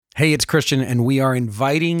Hey, it's Kristian, and we are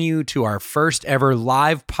inviting you to our first ever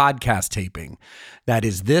live podcast taping. That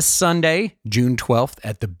is this Sunday, June 12th,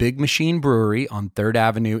 at the Big Machine Brewery on 3rd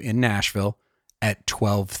Avenue in Nashville at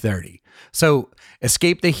 12:30. So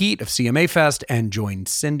escape the heat of CMA Fest and join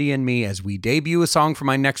Cindy and me as we debut a song for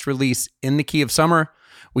my next release, In the Key of Summer.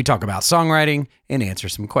 We talk about songwriting and answer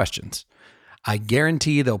some questions. I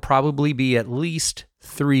guarantee there'll probably be at least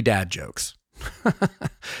 3 dad jokes.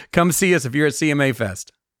 Come see us if you're at CMA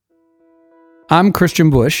Fest. I'm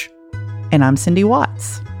Kristian Bush. And I'm Cindy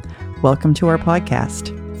Watts. Welcome to our podcast,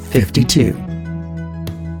 52.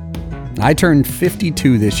 I turned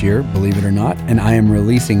 52 this year, believe it or not, and I am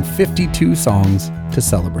releasing 52 songs to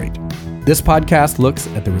celebrate. This podcast looks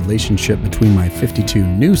at the relationship between my 52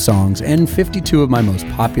 new songs and 52 of my most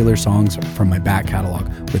popular songs from my back catalog,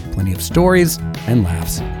 with plenty of stories and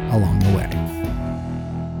laughs along the way.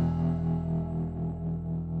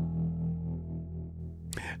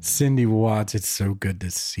 Cindy Watts, it's so good to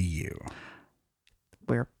see you.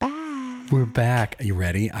 We're back. We're back. Are you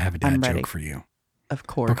ready? I have a dad ready. joke for you. Of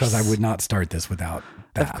course. Because I would not start this without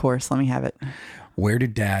that. Of course. Let me have it. Where do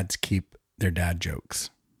dads keep their dad jokes?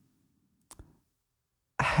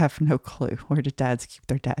 I have no clue. Where do dads keep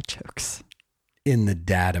their dad jokes? In the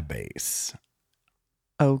database.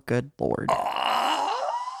 Oh, good Lord.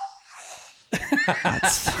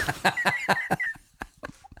 That's...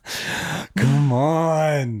 Come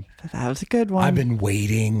on. That was a good one. I've been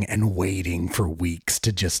waiting and waiting for weeks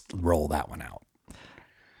to just roll that one out.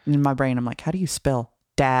 In my brain, I'm like, how do you spell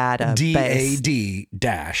database?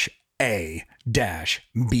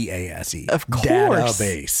 DAD-A-BASE. Of course.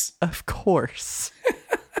 Database. Of course.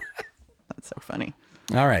 That's so funny.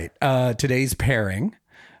 All right. Today's pairing,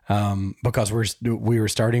 because we were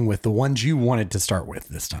starting with the ones you wanted to start with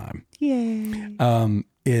this time. Yay.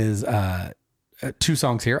 Is 2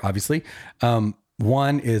 songs here, obviously.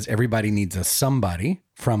 One is Everybody Needs a Somebody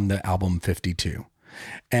from the album 52.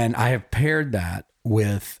 And I have paired that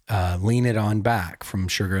with Lean It On Back from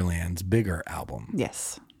Sugarland's bigger album.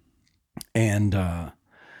 Yes. And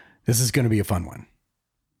this is going to be a fun one.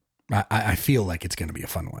 I feel like it's going to be a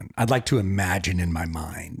fun one. I'd like to imagine in my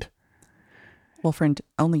mind. Well, friend,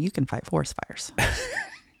 only you can fight forest fires.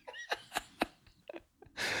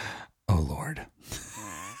 Oh, Lord.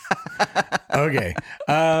 Okay.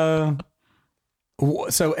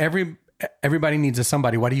 So Everybody Needs a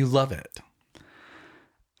Somebody. Why do you love it?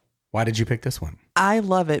 Why did you pick this one? I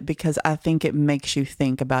love it because I think it makes you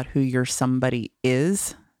think about who your somebody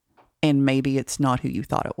is, and maybe it's not who you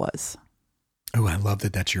thought it was. Oh, I love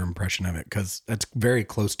that that's your impression of it, because that's very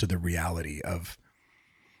close to the reality of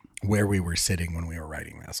where we were sitting when we were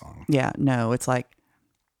writing that song. Yeah, no, it's like,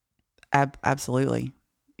 absolutely.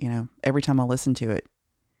 You know, every time I listen to it,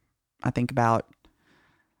 I think about,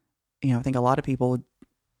 I think a lot of people would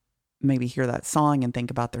maybe hear that song and think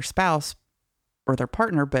about their spouse or their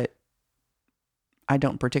partner, but I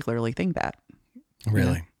don't particularly think that.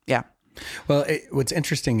 Really? Yeah. Well, what's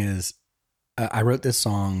interesting is I wrote this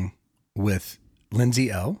song with Lindsay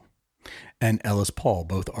L. and Ellis Paul,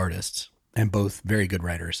 both artists and both very good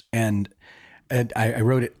writers. And I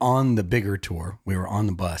wrote it on the bigger tour. We were on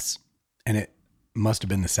the bus, and it must have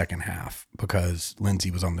been the second half because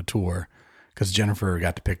Lindsay was on the tour, because Jennifer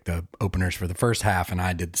got to pick the openers for the first half and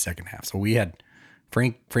I did the second half. So we had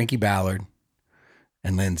Frankie Ballard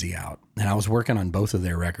and Lindsay out, and I was working on both of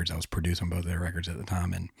their records. I was producing both of their records at the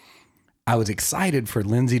time. And I was excited for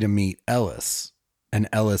Lindsay to meet Ellis and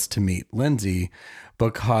Ellis to meet Lindsay,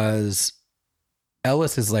 because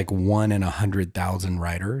Ellis is like 1 in 100,000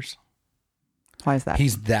 writers. Why is that?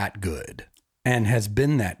 He's that good and has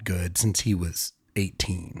been that good since he was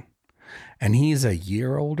 18. And he's a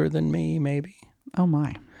year older than me, maybe. Oh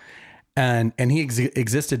my. And he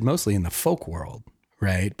existed mostly in the folk world,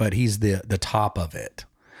 right? But he's the top of it.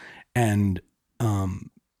 And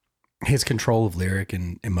his control of lyric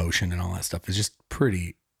and emotion and all that stuff is just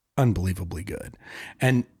pretty unbelievably good.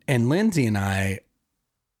 And Lindsay and I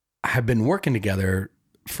have been working together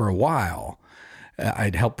for a while.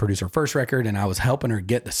 I'd helped produce her first record, and I was helping her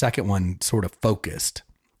get the second one sort of focused.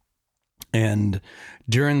 And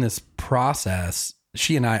during this process,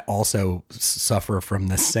 she and I also suffer from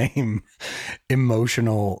the same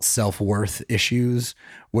emotional self-worth issues,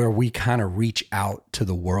 where we kind of reach out to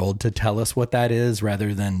the world to tell us what that is,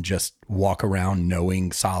 rather than just walk around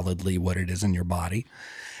knowing solidly what it is in your body.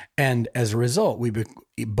 And as a result,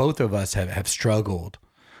 both of us have struggled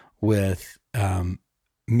with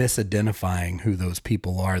misidentifying who those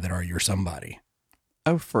people are that are your somebody.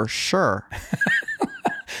 Oh, for sure.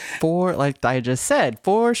 Like I just said,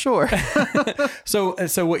 for sure. So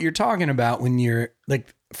what you're talking about when you're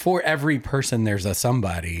like, for every person, there's a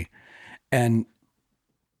somebody. And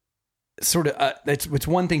sort of, it's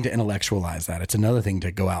one thing to intellectualize that. It's another thing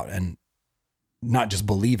to go out and not just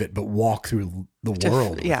believe it, but walk through the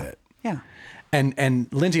world with it. Yeah. And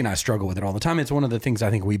Lindsay and I struggle with it all the time. It's one of the things I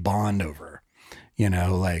think we bond over,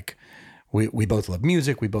 like we both love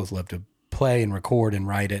music. We both love to play and record and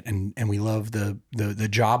write it. And we love the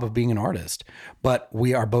job of being an artist, but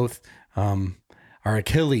we are both, our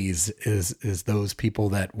Achilles is those people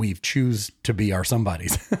that we choose to be our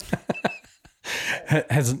somebodies.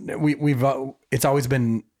 It's always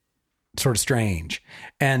been sort of strange.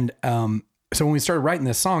 And, so when we started writing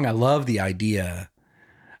this song, I love the idea,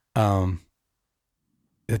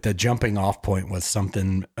 that the jumping off point was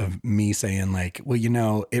something of me saying like,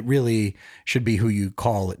 well, it really should be who you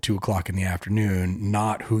call at 2:00 in the afternoon,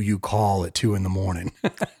 not who you call at 2 a.m.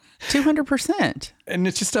 200%. And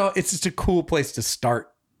it's just a cool place to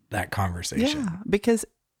start that conversation. Yeah. Because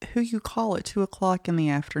who you call at 2:00 in the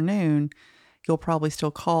afternoon, you'll probably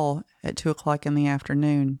still call at 2:00 in the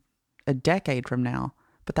afternoon a decade from now,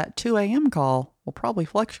 but that 2 a.m. call will probably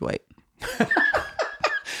fluctuate.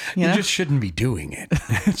 You just shouldn't be doing it.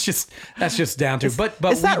 That's just down to, but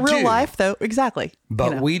is that real life though? Exactly.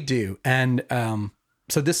 But we do. And,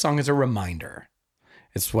 so this song is a reminder.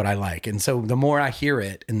 It's what I like. And so the more I hear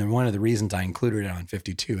it, and one of the reasons I included it on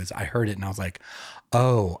 52 is I heard it and I was like,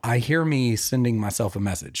 oh, I hear me sending myself a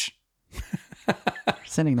message.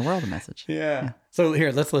 Sending the world a message. Yeah. So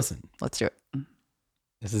here, let's listen. Let's do it.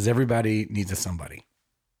 This is Everybody Needs a Somebody.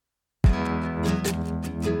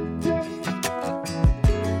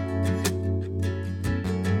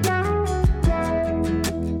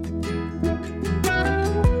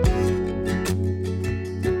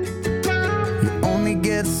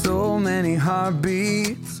 So many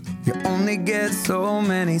heartbeats, you only get so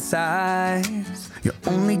many sighs, you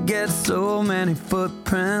only get so many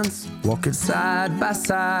footprints walking side by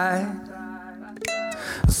side.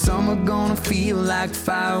 Some are gonna feel like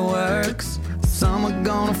fireworks, some are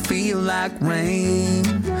gonna feel like rain,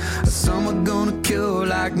 some are gonna cure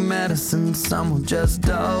like medicine, some will just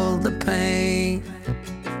dull the pain.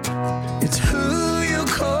 It's who you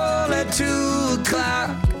call at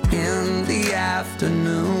 2:00 in the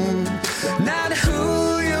afternoon, not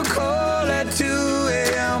who you call at 2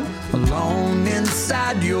 a.m. alone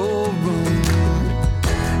inside your room.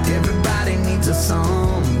 Everybody needs a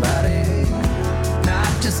somebody,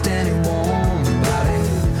 not just any warm body,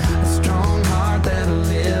 a strong heart that'll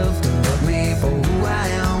live to love me for who I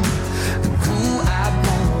am and who I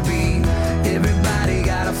wanna be. Everybody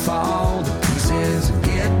gotta fall to pieces and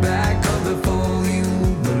get back up before you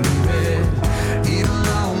believe it. It'll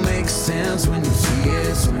all make sense when you see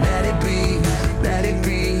it, so let it be,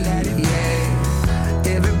 yeah.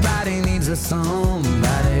 Everybody needs a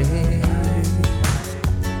somebody.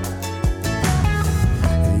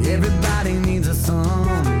 Everybody needs a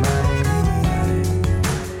somebody.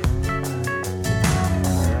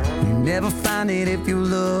 You never find it if you're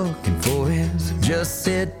looking for it, so just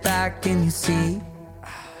sit back and you see.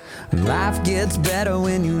 Life gets better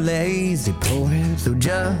when you lazy poet, so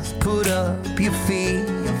just put up your feet.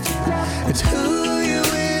 It's who you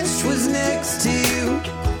wish was next to you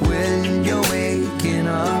when you're waking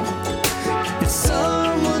up. It's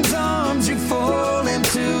someone's arms you fall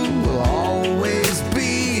into, will always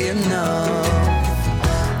be enough.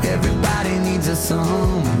 Everybody needs a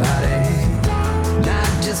somebody,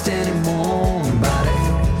 not just any warm body,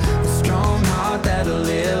 a strong heart that'll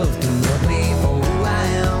live to love me for who I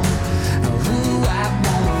am.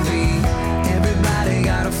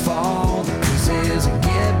 Gotta fall to pieces and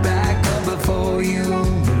get back up before you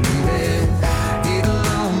believe it. It'll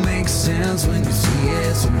all make sense when you see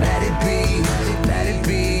it, so let it be,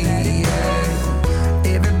 yeah.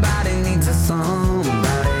 Everybody needs a somebody.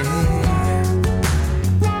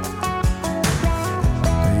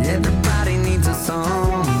 Everybody needs a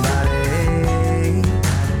somebody.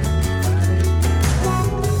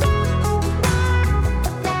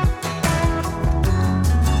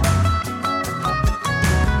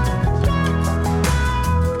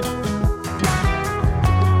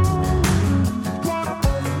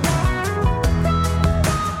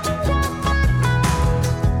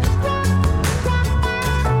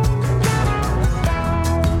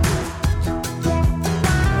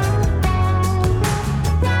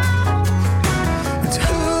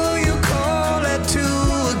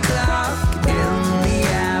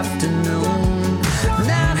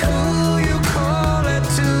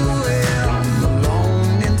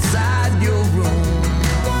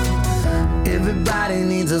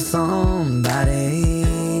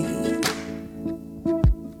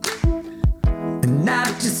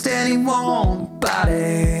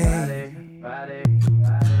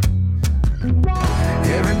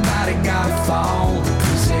 gotta fall to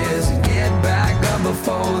pieces and get back up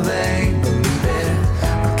before they believe it.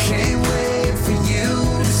 I can't wait for you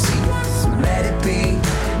to see. So let it be,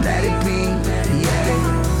 yeah.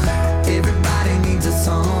 Everybody needs a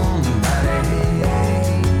somebody.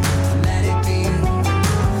 Let it be.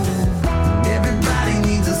 Everybody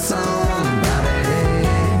needs a somebody.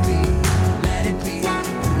 Let it be.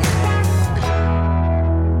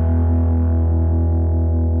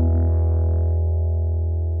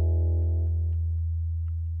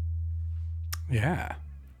 Yeah.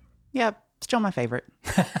 Yep. Still my favorite.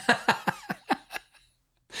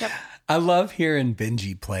 Yep. I love hearing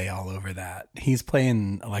Benji play all over that. He's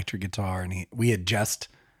playing electric guitar, and we had just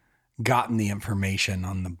gotten the information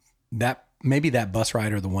on maybe that bus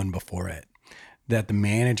ride or the one before it, that the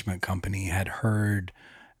management company had heard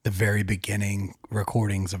the very beginning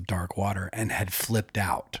recordings of Dark Water and had flipped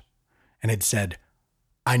out and had said,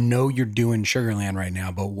 I know you're doing Sugarland right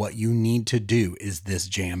now, but what you need to do is this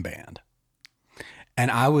jam band. And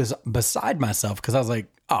I was beside myself because I was like,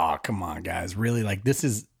 oh, come on, guys. Really? Like,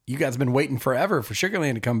 you guys have been waiting forever for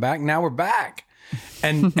Sugarland to come back. Now we're back.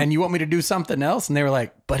 And you want me to do something else? And they were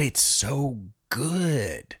like, but it's so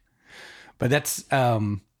good. But that's a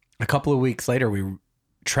couple of weeks later, we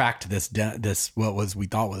tracked this we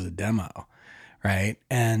thought was a demo, right?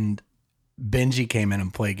 And Benji came in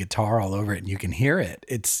and played guitar all over it, and you can hear it.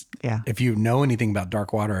 It's if you know anything about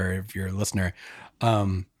Dark Water, or if you're a listener,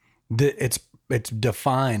 it's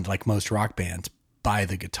defined, like most rock bands, by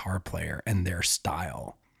the guitar player and their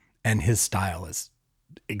style. And his style is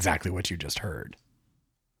exactly what you just heard,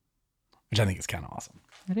 which I think is kind of awesome.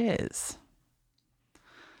 It is.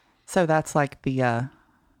 So that's like the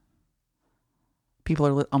people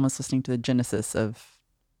are almost listening to the genesis of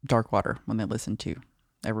Dark Water when they listen to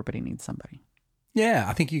Everybody Needs Somebody. Yeah,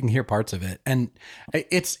 I think you can hear parts of it. And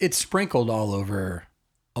it's sprinkled all over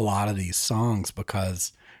a lot of these songs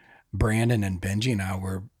because Brandon and Benji and I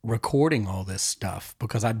were recording all this stuff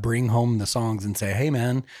because I'd bring home the songs and say, hey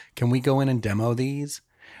man, can we go in and demo these?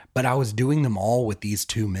 But I was doing them all with these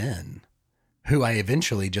two men who I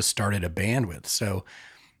eventually just started a band with. So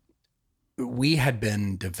we had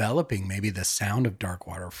been developing maybe the sound of Dark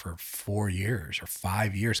Water for 4 years or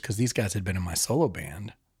 5 years because these guys had been in my solo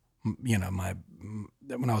band. You know,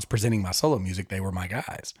 when I was presenting my solo music, they were my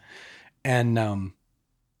guys. And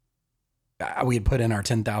we had put in our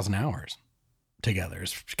 10,000 hours together.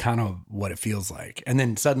 It's kind of what it feels like. And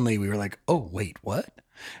then suddenly we were like, oh, wait, what?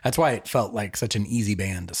 That's why it felt like such an easy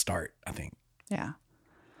band to start, I think. Yeah.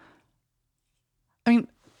 I mean,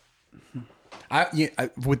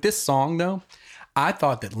 with this song, though, I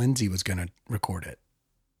thought that Lindsay was going to record it.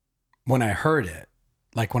 When I heard it,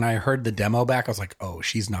 like when I heard the demo back, I was like, oh,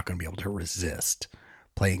 she's not going to be able to resist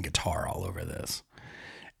playing guitar all over this.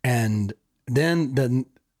 And then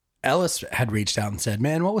Ellis had reached out and said,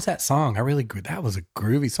 man, what was that song? That was a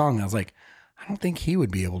groovy song. And I was like, I don't think he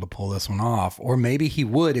would be able to pull this one off. Or maybe he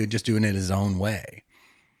would, just doing it his own way.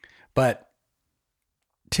 But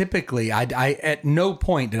typically, I at no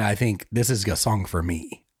point did I think this is a song for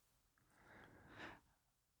me.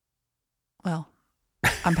 Well,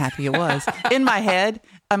 I'm happy it was. In my head,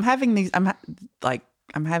 I'm having this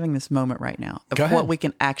moment right now of what we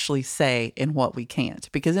can actually say and what we can't.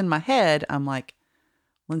 Because in my head, I'm like,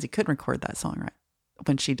 Lindsay couldn't record that song right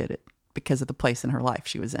when she did it because of the place in her life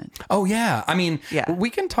she was in. Oh yeah. I mean, we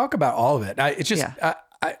can talk about all of it.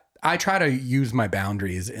 I try to use my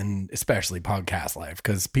boundaries in especially podcast life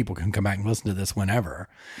because people can come back and listen to this whenever,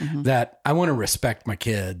 that I want to respect my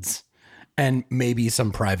kids and maybe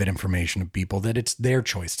some private information of people that it's their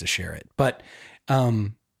choice to share it. But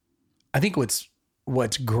I think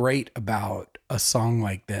what's great about a song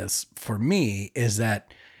like this for me is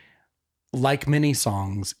that, like many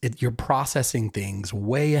songs, you're processing things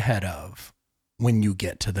way ahead of when you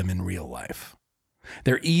get to them in real life.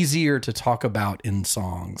 They're easier to talk about in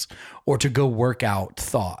songs or to go work out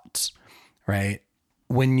thoughts, right?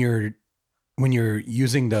 When you're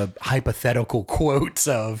using the hypothetical quotes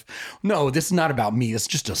of, no, this is not about me. It's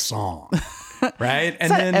just a song, right? Is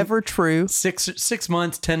that ever true? 6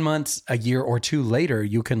 months, 10 months, a year or two later,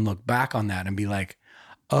 you can look back on that and be like,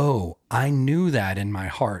 oh, I knew that in my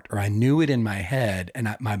heart, or I knew it in my head,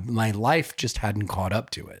 and my life just hadn't caught up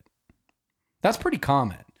to it. That's pretty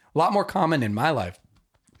common. A lot more common in my life,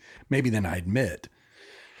 maybe than I admit.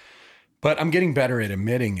 But I'm getting better at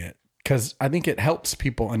admitting it because I think it helps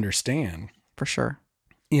people understand. For sure.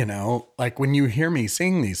 You know, like when you hear me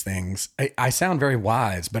sing these things, I sound very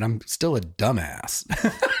wise, but I'm still a dumbass.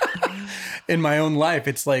 In my own life,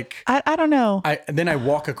 it's like... I don't know. Then I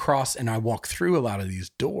walk across and I walk through a lot of these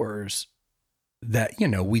doors that, you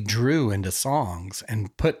know, we drew into songs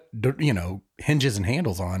and put, you know, hinges and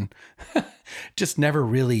handles on, just never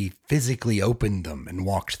really physically opened them and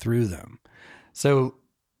walked through them. So,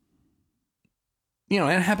 you know,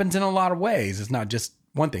 it happens in a lot of ways. It's not just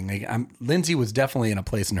one thing. Like, Lindsay was definitely in a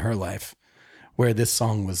place in her life where this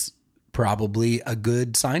song was probably a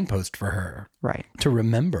good signpost for her. Right. To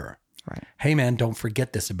remember. Right. Hey, man, don't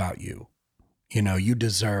forget this about you. You know, you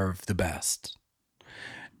deserve the best.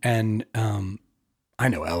 And I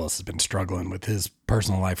know Ellis has been struggling with his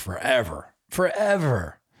personal life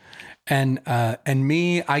forever. And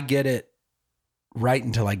me, I get it right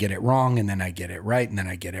until I get it wrong, and then I get it right, and then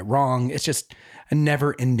I get it wrong. It's just a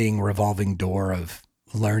never-ending revolving door of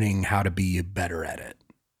learning how to be better at it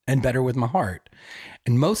and better with my heart.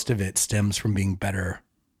 And most of it stems from being better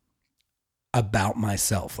about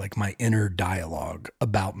myself, like my inner dialogue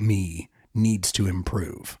about me needs to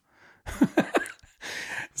improve.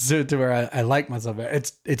 So to where I like myself.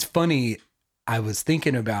 It's funny. I was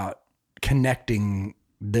thinking about connecting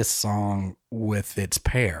this song with its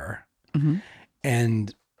pair,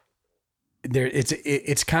 and there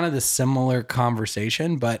it's kind of the similar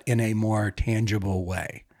conversation, but in a more tangible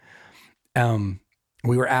way.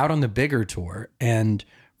 We were out on the bigger tour, and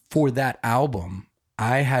for that album,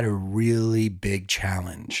 I had a really big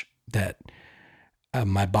challenge that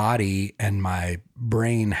my body and my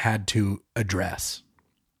brain had to address,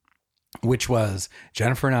 which was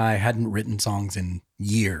Jennifer and I hadn't written songs in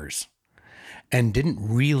years and didn't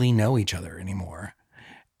really know each other anymore,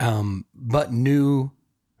 but knew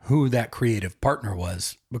who that creative partner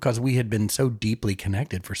was because we had been so deeply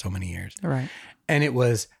connected for so many years. Right. And it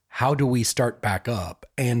was, how do we start back up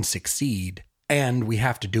and succeed? And we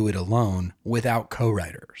have to do it alone without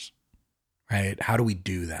co-writers, right? How do we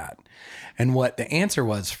do that? And what the answer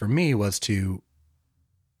was for me was to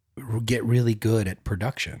get really good at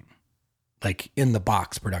production, like in the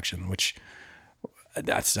box production, which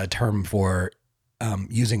that's a term for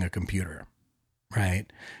using a computer, right?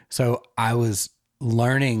 So I was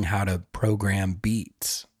learning how to program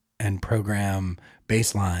beats and program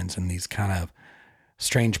bass lines and these kind of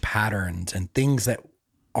strange patterns and things that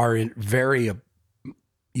are a very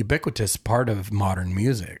ubiquitous part of modern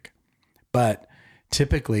music. But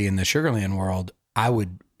typically in the Sugarland world, I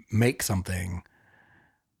would make something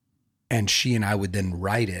and she and I would then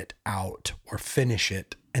write it out or finish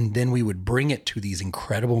it. And then we would bring it to these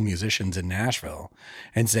incredible musicians in Nashville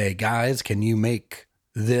and say, guys, can you make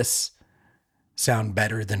this sound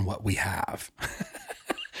better than what we have?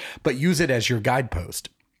 But use it as your guidepost.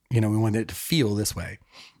 You know, we wanted it to feel this way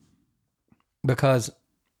because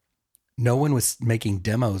no one was making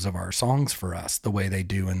demos of our songs for us the way they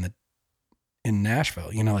do in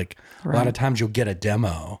Nashville. You know, like a lot of times you'll get a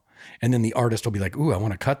demo and then the artist will be like, ooh, I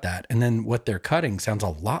want to cut that. And then what they're cutting sounds a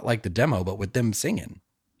lot like the demo, but with them singing,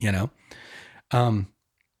 you know?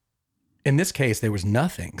 In this case, there was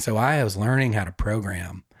nothing. So I was learning how to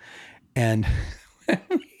program, and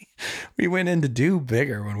we went in to do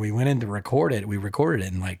bigger. When we went in to record it, we recorded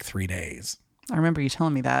it in like 3 days. I remember you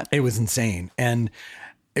telling me that. It was insane. And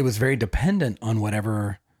it was very dependent on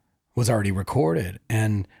whatever was already recorded.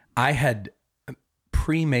 And I had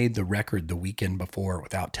pre-made the record the weekend before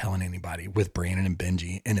without telling anybody with Brandon and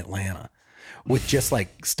Benji in Atlanta with just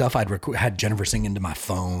like stuff I'd had Jennifer sing into my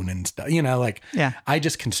phone and stuff, you know, like I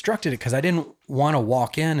just constructed it because I didn't want to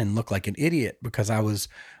walk in and look like an idiot because I was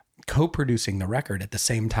co-producing the record at the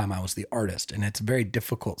same time I was the artist. And it's very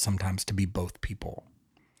difficult sometimes to be both people.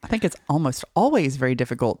 I think it's almost always very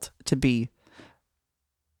difficult to be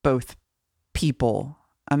both people.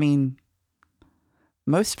 I mean,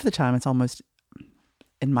 most of the time it's almost,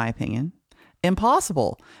 in my opinion,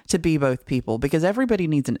 impossible to be both people because everybody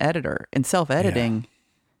needs an editor, and self-editing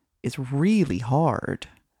is really hard.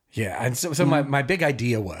 Yeah. And so my big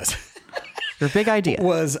idea was... Your big idea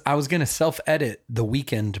was I was going to self-edit the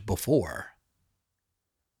weekend before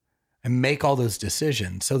and make all those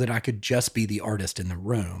decisions so that I could just be the artist in the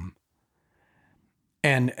room.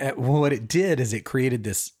 And what it did is it created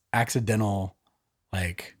this accidental,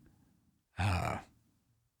 like,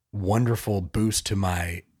 wonderful boost to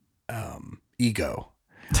my ego,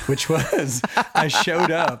 which was I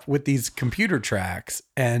showed up with these computer tracks,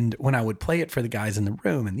 and when I would play it for the guys in the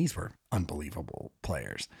room, and these were unbelievable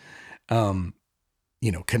players,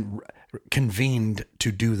 you know, convened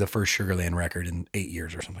to do the first Sugarland record in 8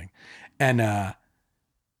 years or something. And,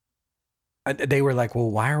 they were like, well,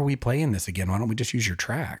 why are we playing this again? Why don't we just use your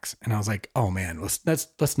tracks? And I was like, oh man,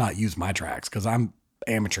 let's not use my tracks, 'cause I'm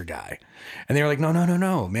amateur guy. And they were like,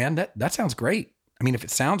 no, man, that sounds great. I mean, if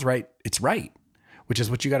it sounds right, it's right, which is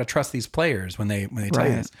what you got to trust these players when they tell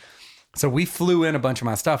you this. So we flew in a bunch of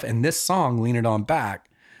my stuff, and this song, Lean It On Back,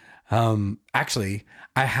 actually,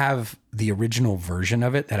 I have the original version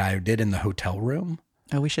of it that I did in the hotel room.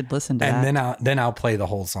 Oh, we should listen to and that. then I'll play the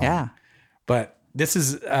whole song. Yeah. But this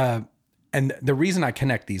is, and the reason I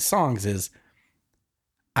connect these songs is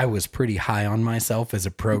I was pretty high on myself as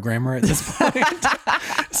a programmer at this point.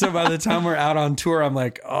 So by the time we're out on tour, I'm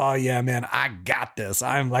like, oh yeah, man, I got this.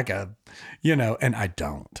 I'm like and I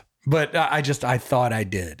don't, but I thought I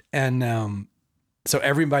did. And, so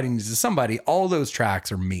everybody needs somebody, all those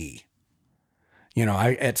tracks are me.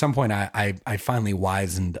 At some point I finally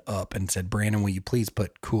wisened up and said, Brandon, will you please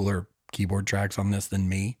put cooler keyboard tracks on this than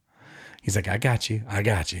me? He's like, I got you.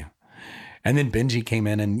 And then Benji came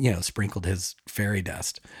in and, sprinkled his fairy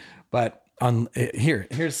dust. But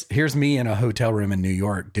here's me in a hotel room in New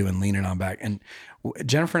York doing Lean It On Back. And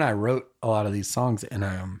Jennifer and I wrote a lot of these songs in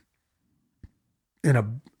a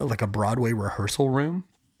Broadway rehearsal room.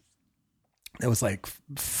 It was like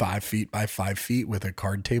 5 feet by 5 feet with a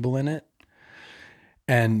card table in it.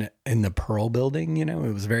 And in the Pearl building, it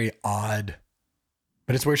was very odd,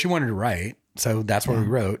 but it's where she wanted to write. So that's where we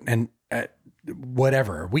wrote. And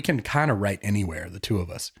whatever, we can kind of write anywhere, the two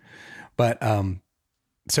of us. But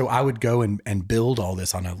so I would go and build all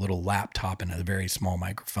this on a little laptop and a very small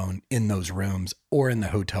microphone in those rooms or in the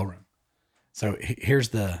hotel room. So here's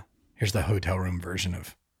the hotel room version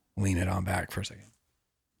of Lean It On Back for a second.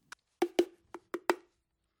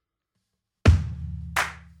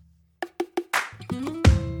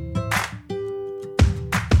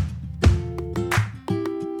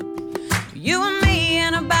 You and me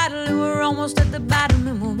in a battle, and we're almost at the bottom,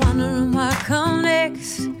 and we're wondering what comes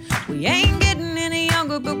next. We ain't getting any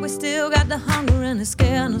younger, but we still got the hunger and it's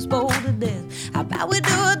scaring us both to death. How about we do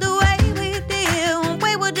it the way we did when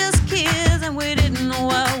we were just kids and we didn't know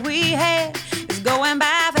what we had? It's going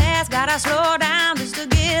by fast, gotta slow down just to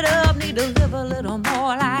get up. Need to live a little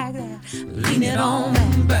more like that. Lean it on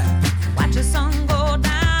back, watch the sun go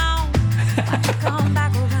down, watch it come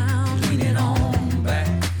back around. Lean it on back.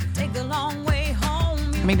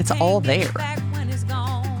 I mean, it's all there.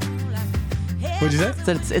 What'd you say?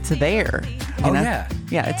 So it's there. You know? Yeah.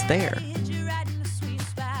 Yeah, it's there.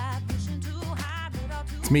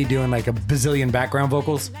 It's me doing like a bazillion background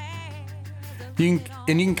vocals. You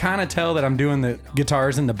can kind of tell that I'm doing the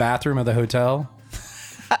guitars in the bathroom of the hotel.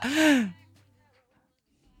 And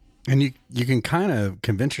you can kind of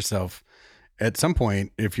convince yourself at some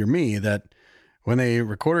point, if you're me, that when they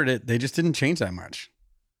recorded it, they just didn't change that much.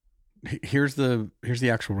 Here's the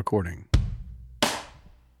actual recording.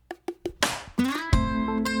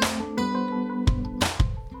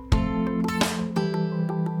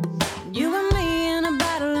 You and me in a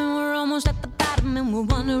battle, and we're almost at the bottom, and we're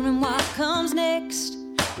wondering what comes next.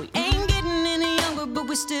 We ain't getting any younger, but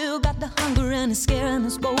we still got the hunger and it's scaring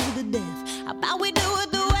us both to death. How about we do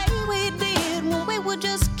it the way we did when we were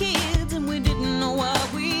just kids and we didn't know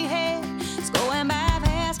what we had? It's going by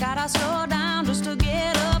fast, gotta slow down just to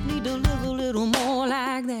get up. Need to live a little more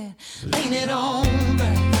like that. Lean it on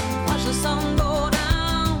back, watch the sun go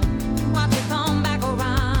down, watch it come back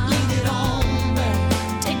around. Lean it on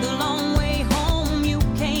back, take the long way home. You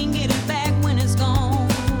can't get it back when it's gone.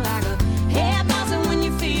 Like a head bouncing when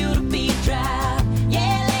you feel the beat drop.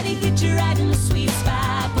 Yeah, let it hit you right in the sweet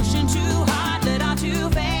spot. Pushing too hard, let out too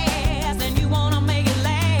fast, and you wanna make it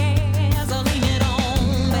last. So lean it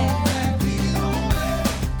on back, lean it on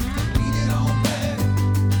back, lean it on back,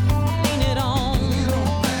 lean it on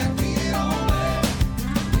back, lean it on back,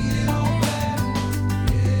 lean it on back.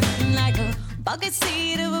 Like a bucket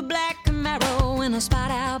seat of a black Camaro in a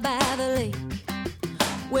spot out by the lake,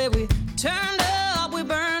 where we turned up, we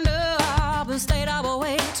burned up, and stayed up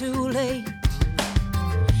way too late.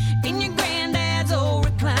 In your granddad's old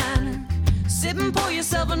recliner, sip and pour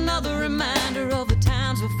yourself another reminder of the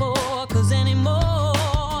times before, 'cause anymore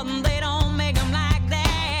they don't make them like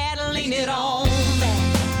that. Lean it on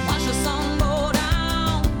back, watch the sun go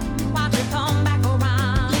down, watch it come back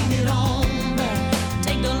around. Lean it on back,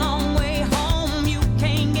 take the long way home. You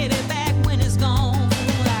can't get it back when it's gone.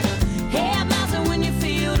 Like a head bouncing when you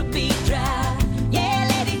feel the beat drop. Yeah,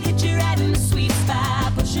 let it hit you right in the sweet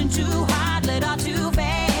spot. Pushing too hard, let out too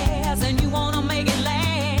fast, and you wanna make it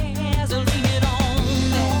last. So lean it on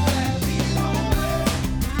back,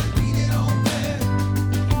 lean it on back,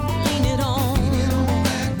 lean it on back, lean it on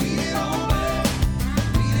back, lean it on back,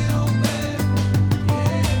 lean it on back.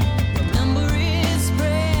 Remember it's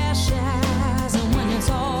precious, and when it's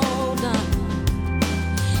all done,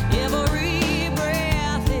 every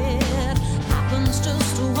breath it happens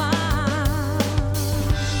just once.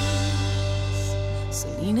 So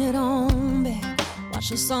lean it on back, watch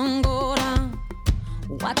the sun go down,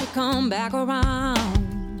 watch watch it come back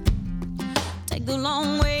around. Take the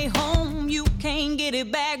long way home, you can't get it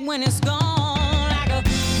back when it's gone. Like a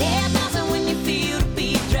hair bouncing when you feel the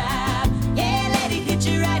beat drop. Yeah, let it hit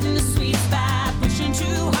you right in the sweet spot. Pushing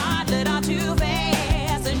too hard, let out too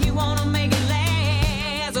fast, and you wanna make it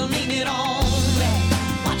last. So lean it on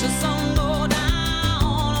back, watch the sun go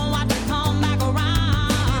down, watch it come back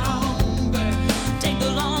around. Take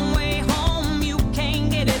the long way home, you can't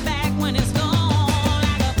get it back when it's gone.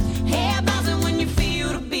 Like a hair bouncing when you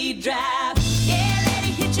feel the beat drop. Yeah, let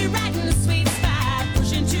it hit you right in the sweet spot.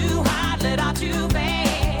 Pushing too hard, let out too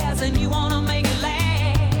fast, and you wanna make it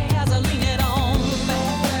last. So lean it on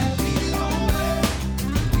back. Lean it on back.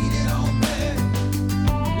 Lean it on back.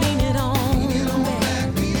 Lean it on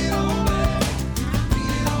back. Lean it on back.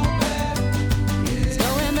 Lean it on back. It's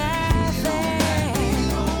going back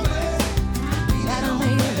fast. Gotta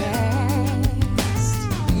make it last.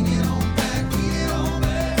 Lean it on back. Lean it on back.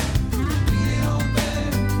 Lean it on back.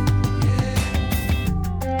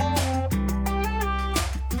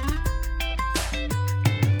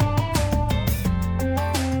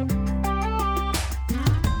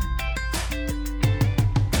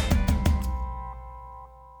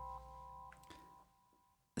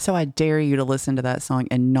 So I dare you to listen to that song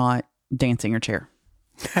and not dance in your chair.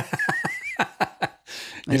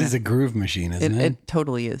 It is a groove machine, isn't it? It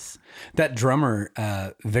totally is. That drummer,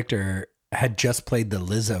 Victor, had just played the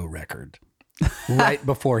Lizzo record right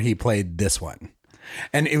before he played this one.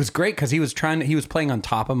 And it was great because he was playing on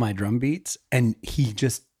top of my drum beats, and he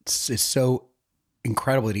just is so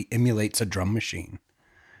incredible that he emulates a drum machine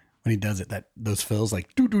when he does it. Those fills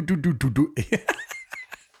like do do do do do do.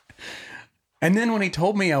 And then when he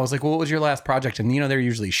told me, I was like, well, what was your last project? And they're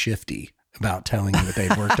usually shifty about telling you what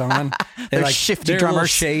they've worked on. They're shifty they're a little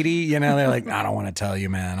drummers. shady, they're like, I don't want to tell you,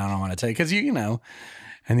 man. I don't want to tell you. Cause you know,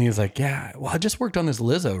 and he was like, yeah, well, I just worked on this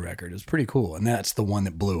Lizzo record. It's pretty cool. And that's the one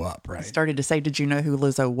that blew up, right? I started to say, did you know who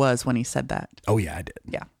Lizzo was when he said that? Oh yeah, I did.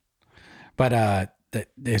 Yeah. But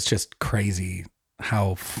it's just crazy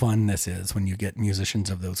how fun this is when you get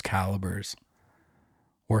musicians of those calibers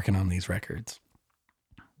working on these records.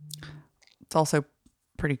 It's also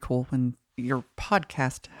pretty cool when your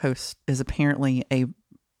podcast host is apparently a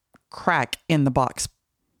crack in the box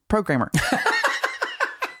programmer.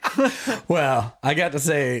 Well, I got to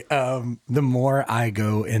say, the more I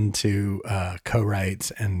go into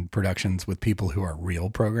co-writes and productions with people who are real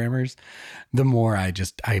programmers, the more I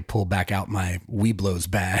pull back out my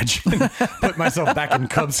Weeblos badge and put myself back in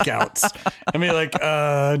Cub Scouts. I mean, like,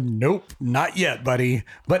 nope, not yet, buddy.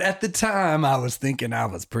 But at the time, I was thinking I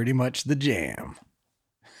was pretty much the jam.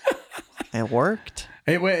 It worked.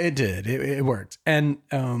 It did. It worked. And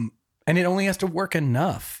it only has to work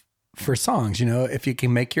enough for songs. If you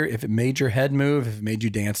can if it made your head move, if it made you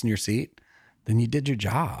dance in your seat, then you did your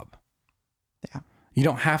job. Yeah. You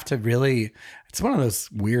don't have to really, it's one of those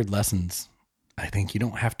weird lessons. I think you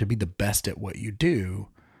don't have to be the best at what you do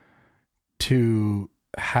to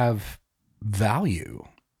have value.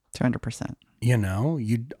 200%.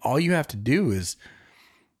 All you have to do is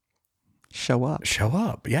show up.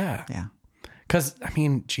 Yeah. Yeah. Because, I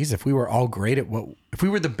mean, geez, if we were all great at if we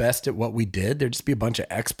were the best at what we did, there'd just be a bunch of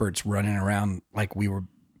experts running around like we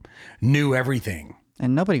knew everything.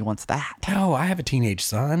 And nobody wants that. No, I have a teenage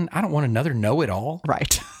son. I don't want another know-it-all.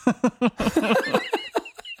 Right.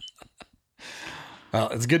 Well,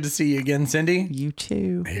 it's good to see you again, Cindy. You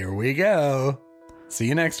too. Here we go. See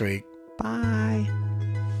you next week. Bye.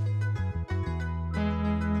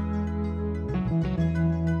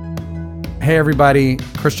 Hey, everybody.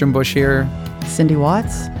 Kristian Bush here. Cindy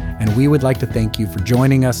Watts. And we would like to thank you for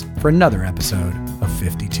joining us for another episode of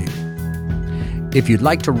 52. If you'd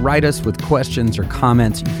like to write us with questions or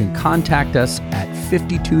comments, you can contact us at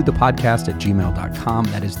 52thepodcast@gmail.com.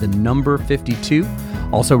 That is the number 52.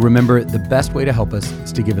 Also, remember, the best way to help us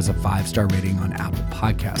is to give us a 5-star rating on Apple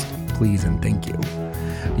Podcast. Please and thank you.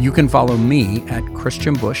 You can follow me at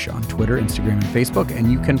Kristian Bush on Twitter, Instagram, and Facebook, and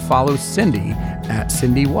you can follow Cindy at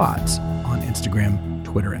Cindy Watts on Instagram,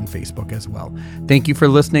 Twitter, and Facebook as well. Thank you for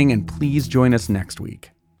listening, and please join us next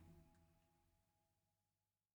week.